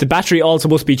 The battery also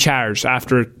must be charged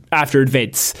after it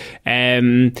vents.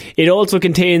 It also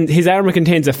his armour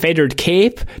contains a feathered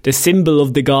cape, the symbol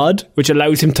of the god, which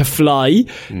allows him to fly.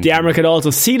 The armour can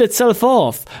also seal itself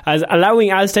off, as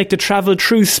allowing Aztec to travel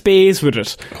through space with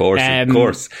it. Of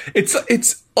course.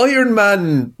 It's Iron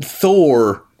Man,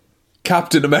 Thor,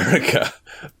 Captain America,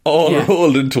 all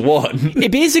rolled into one.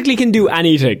 It basically can do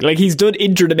anything. Like, he's done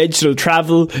interdimensional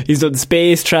travel, he's done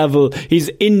space travel, he's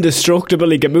indestructible,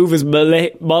 he can move his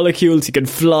molecules, he can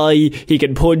fly, he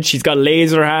can punch, he's got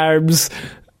laser arms.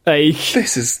 Like,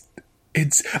 this is...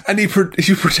 and he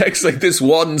protects like this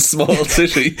one small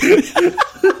city,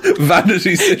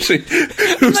 Vanity City,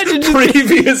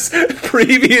 whose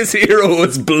previous hero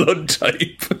was Blood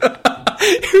Type,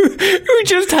 who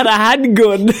just had a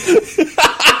handgun.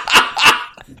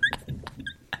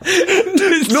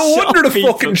 No wonder the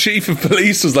fucking chief of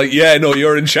police was like, yeah, no,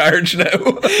 you're in charge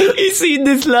now. He's seen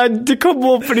this lad to come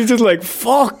up and he's just like,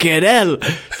 fucking hell,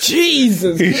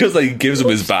 Jesus. He just like gives him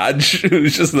his badge.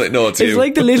 He's just like, no, it's you. It's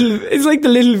like the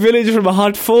little village from a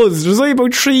Hot Fuzz. There's like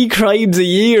about 3 crimes a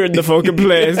year in the fucking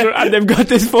place, and they've got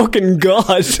this fucking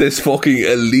god, this fucking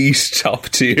elite top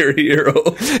tier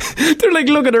hero. They're like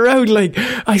looking around like,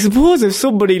 I suppose if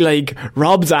somebody like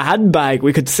robs a handbag,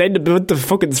 we could send him out to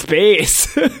fucking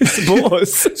space. I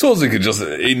suppose we could just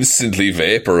instantly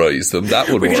vaporise them. That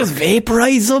would work. We could just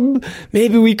vaporise them.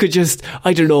 Maybe we could just,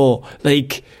 I don't know,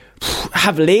 like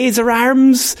have laser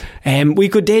arms. We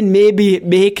could then maybe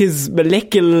make his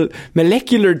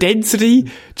molecular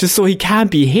density just so he can't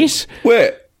be hit.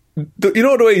 Wait, you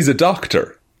know the way he's a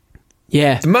doctor?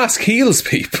 Yeah. The mask heals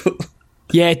people.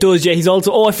 Yeah, it does. Yeah, he's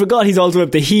also... I forgot he's also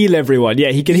able to heal everyone.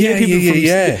 Yeah, he can heal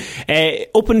people from...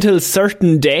 up until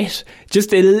certain death.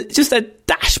 Just a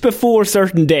dash before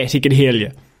certain death, he can heal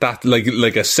you. That,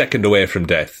 like a second away from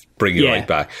death, bring you right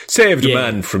back. Saved a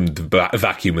man from the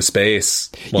vacuum of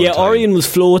space. Yeah, Orion was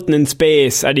floating in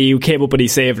space and he came up and he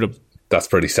saved him. That's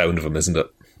pretty sound of him, isn't it?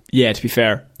 Yeah, to be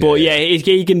fair. But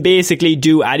he can basically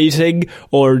do anything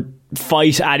or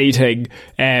fight anything,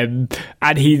 and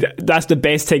that's the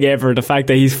best thing ever, the fact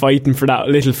that he's fighting for that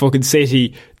little fucking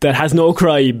city that has no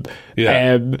crime.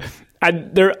 And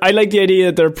I like the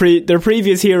idea that their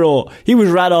previous hero, he was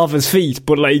ran off his feet,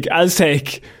 but like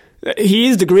Aztec, he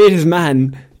is the greatest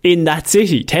man in that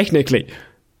city, technically.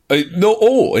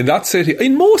 In that city,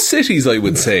 in most cities I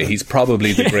would say he's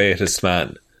probably the greatest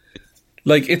man.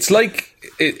 Like,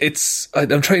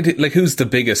 I'm trying to, like, who's the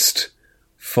biggest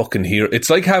fucking hero?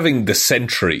 It's like having the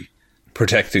Sentry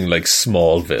protecting, like,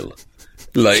 Smallville.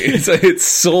 Like, it's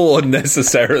so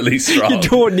unnecessarily strong. You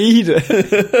don't need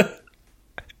it.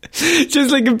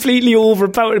 Just, like, completely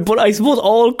overpowered. But I suppose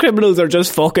all criminals are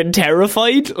just fucking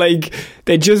terrified. Like,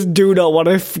 they just do not want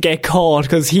to get caught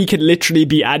because he can literally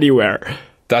be anywhere.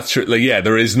 That's true. Like, yeah,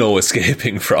 there is no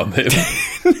escaping from him.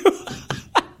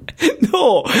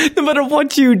 No matter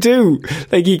what you do,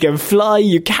 like, he can fly,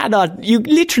 you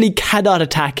literally cannot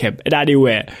attack him in any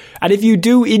way. And if you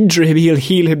do injure him, he'll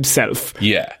heal himself.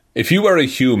 Yeah. If you are a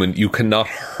human, you cannot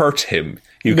hurt him.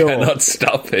 You cannot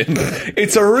stop him.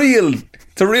 It's a real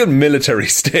military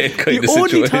state kind of situation.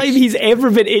 The only time he's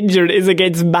ever been injured is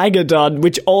against Magadon,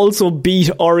 which also beat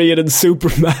Orion and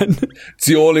Superman. It's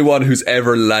the only one who's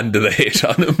ever landed a hit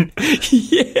on him.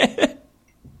 Yeah.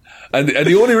 And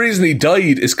the only reason he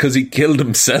died is because he killed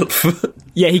himself.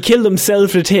 Yeah, he killed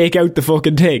himself to take out the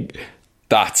fucking thing.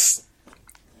 I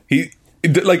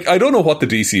don't know what the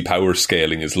DC power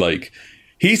scaling is like.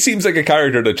 He seems like a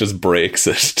character that just breaks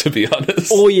it, to be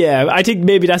honest. Oh yeah, I think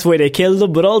maybe that's why they killed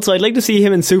him, but also I'd like to see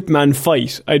him and Superman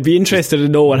fight. I'd be interested to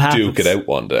know what happens. Duke it out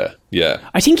one day, yeah.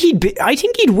 I think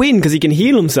he'd win because he can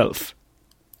heal himself.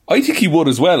 I think he would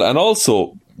as well, and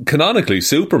also, canonically,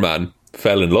 Superman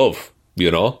fell in love,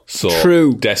 so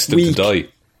true. Destined to die.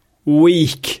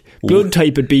 Weak. Blood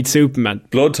type would beat Superman.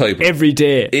 Blood type. Every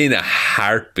day. In a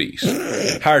heartbeat.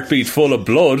 Heartbeat full of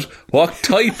blood. What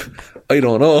type? I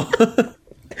don't know.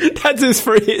 That's his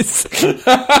phrase.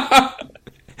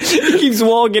 He keeps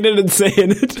walking in and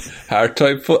saying it.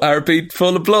 Heartbeat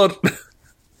full of blood.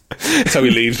 That's how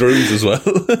he leaves rooms as well.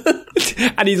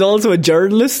 And he's also a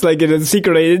journalist, like in a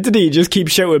secret identity. He just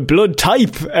keeps shouting blood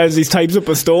type as he types up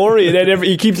a story, and then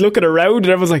he keeps looking around and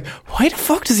everyone's like, why the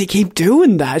fuck does he keep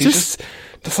doing that? It just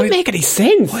doesn't make any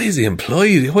sense. Why is he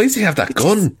employed? Why does he have that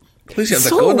gun? Why does he have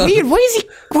that gun on weird. him?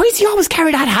 Why does he always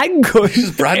carry that handgun? He's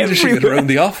just brandishing it around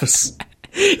the office.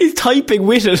 He's typing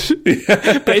with it,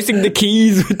 pressing the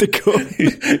keys with the gun.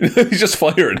 He's just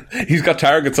firing. He's got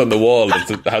targets on the wall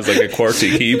that has like a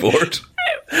QWERTY keyboard.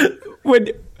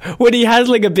 When he has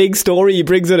like a big story, he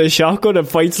brings in a shotgun and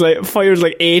fires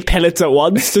like 8 pellets at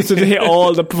once just to hit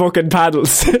all the fucking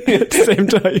panels at the same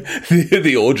time.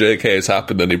 The OJ case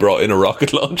happened and he brought in a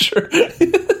rocket launcher.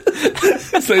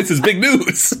 So this is big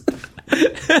news.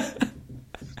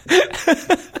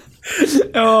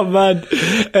 Oh man,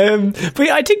 but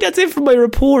I think that's it for my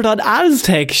report on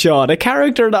Aztec, Sean. A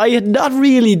character that I had not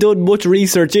really done much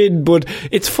research in, but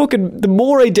it's fucking, the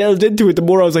more I delved into it, the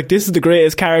more I was like, this is the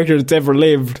greatest character that's ever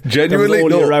lived. Genuinely, that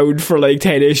was only around for like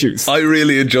 10 issues. I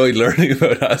really enjoyed learning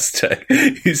about Aztec.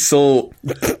 He's so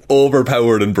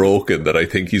overpowered and broken that I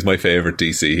think he's my favourite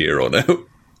DC hero now.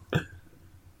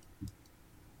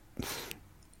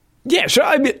 Yeah, sure.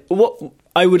 I mean, what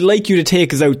I would like you to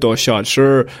take us out though, Sean.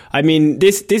 Sure. I mean,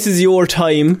 this is your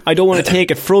time. I don't want to take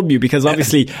it from you because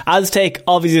obviously Aztec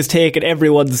obviously has taken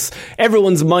everyone's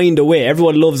mind away.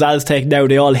 Everyone loves Aztec now.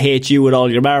 They all hate you and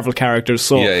all your Marvel characters.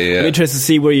 So I'm interested to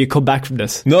see where you come back from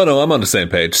this. No, I'm on the same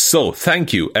page. So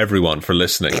thank you everyone for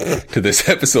listening to this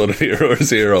episode of Hero or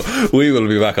Zero. We will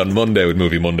be back on Monday with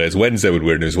Movie Mondays, Wednesday with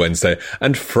Weird News Wednesday,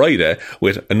 and Friday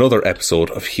with another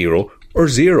episode of Hero or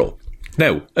Zero.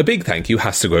 Now, a big thank you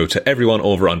has to go out to everyone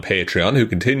over on Patreon who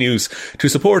continues to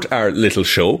support our little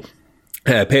show.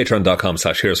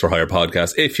 Patreon.com/Heroes for Hire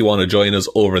podcast. If you want to join us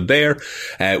over there,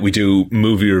 we do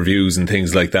movie reviews and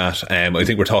things like that. I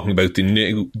think we're talking about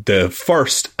the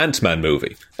first Ant-Man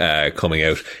movie coming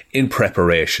out in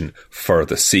preparation for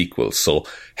the sequel. So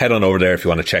head on over there if you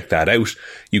want to check that out.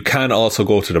 You can also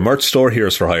go to the merch store,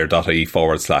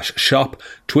 heroesforhire.ie/shop.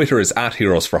 Twitter is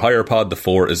 @HeroesForHirePod. The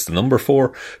 4 is the number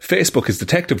 4. Facebook is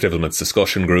Detective Divilment's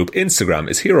discussion group. Instagram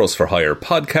is Heroes for Hire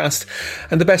podcast.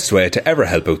 And the best way to ever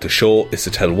help out the show is to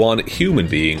tell one human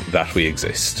being that we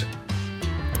exist.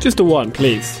 Just a one,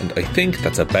 please. And I think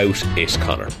that's about it,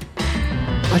 Connor.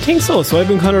 I think so. So I've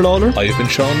been Connor Lawler. I've been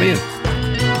Sean Meehan.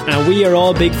 And we are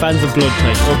all big fans of Blood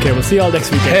Type. Okay, we'll see you all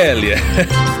next weekend. Hell yeah.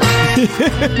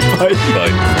 Bye.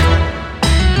 Bye.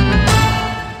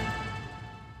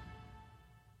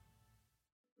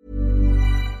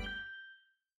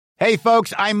 Hey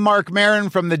folks, I'm Mark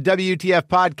Maron from the WTF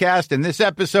podcast, and this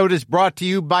episode is brought to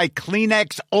you by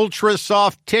Kleenex Ultra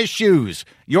Soft Tissues,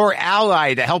 your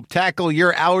ally to help tackle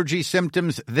your allergy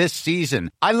symptoms this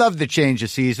season. I love the change of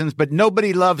seasons, but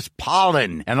nobody loves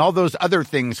pollen and all those other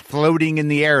things floating in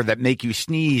the air that make you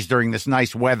sneeze during this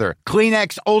nice weather.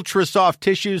 Kleenex Ultra Soft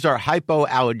Tissues are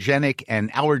hypoallergenic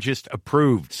and allergist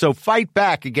approved, so fight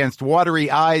back against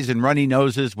watery eyes and runny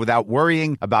noses without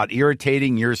worrying about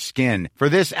irritating your skin. For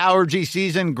this allergy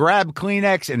season, grab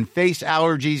Kleenex and face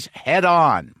allergies head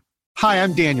on. Hi,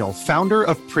 I'm Daniel, founder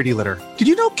of Pretty Litter. Did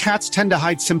you know cats tend to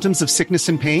hide symptoms of sickness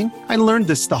and pain? I learned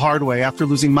this the hard way after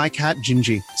losing my cat,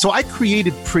 Gingy. So I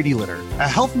created Pretty Litter, a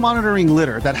health monitoring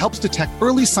litter that helps detect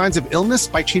early signs of illness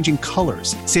by changing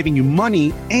colors, saving you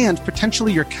money and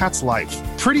potentially your cat's life.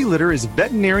 Pretty Litter is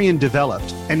veterinarian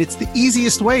developed, and it's the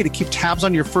easiest way to keep tabs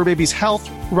on your fur baby's health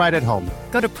right at home.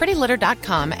 Go to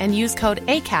prettylitter.com and use code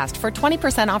ACAST for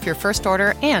 20% off your first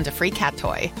order and a free cat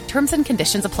toy. Terms and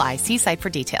conditions apply. See site for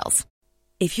details.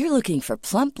 If you're looking for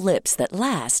plump lips that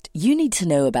last, you need to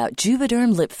know about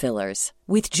Juvederm lip fillers.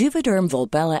 With Juvederm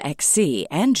Volbella XC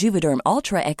and Juvederm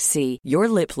Ultra XC, your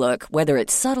lip look, whether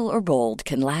it's subtle or bold,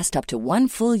 can last up to 1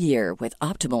 full year with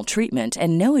optimal treatment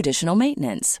and no additional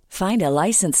maintenance. Find a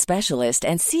licensed specialist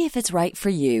and see if it's right for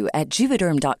you at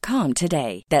Juvederm.com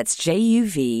today. That's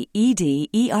JUVEDERM.com.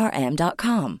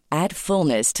 Add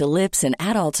fullness to lips in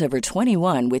adults over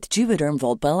 21 with Juvederm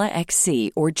Volbella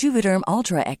XC or Juvederm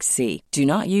Ultra XC. Do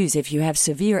not use if you have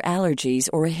severe allergies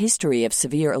or a history of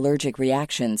severe allergic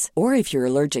reactions, or if you're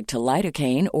allergic to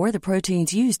lidocaine or the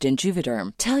proteins used in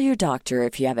Juvederm. Tell your doctor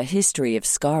if you have a history of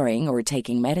scarring or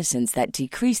taking medicines that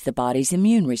decrease the body's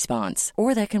immune response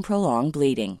or that can prolong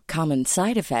bleeding. Common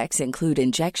side effects include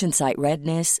injection site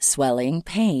redness, swelling,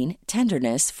 pain,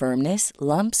 tenderness, firmness,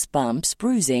 lumps, bumps,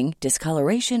 bruising,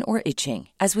 discoloration, or itching.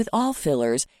 As with all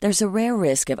fillers, there's a rare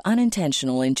risk of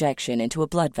unintentional injection into a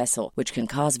blood vessel, which can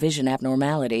cause vision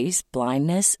abnormalities,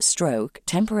 blindness, stroke,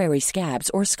 temporary scabs,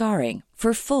 or scarring.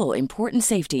 For full, important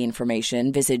safety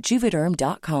information, visit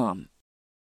Juvederm.com.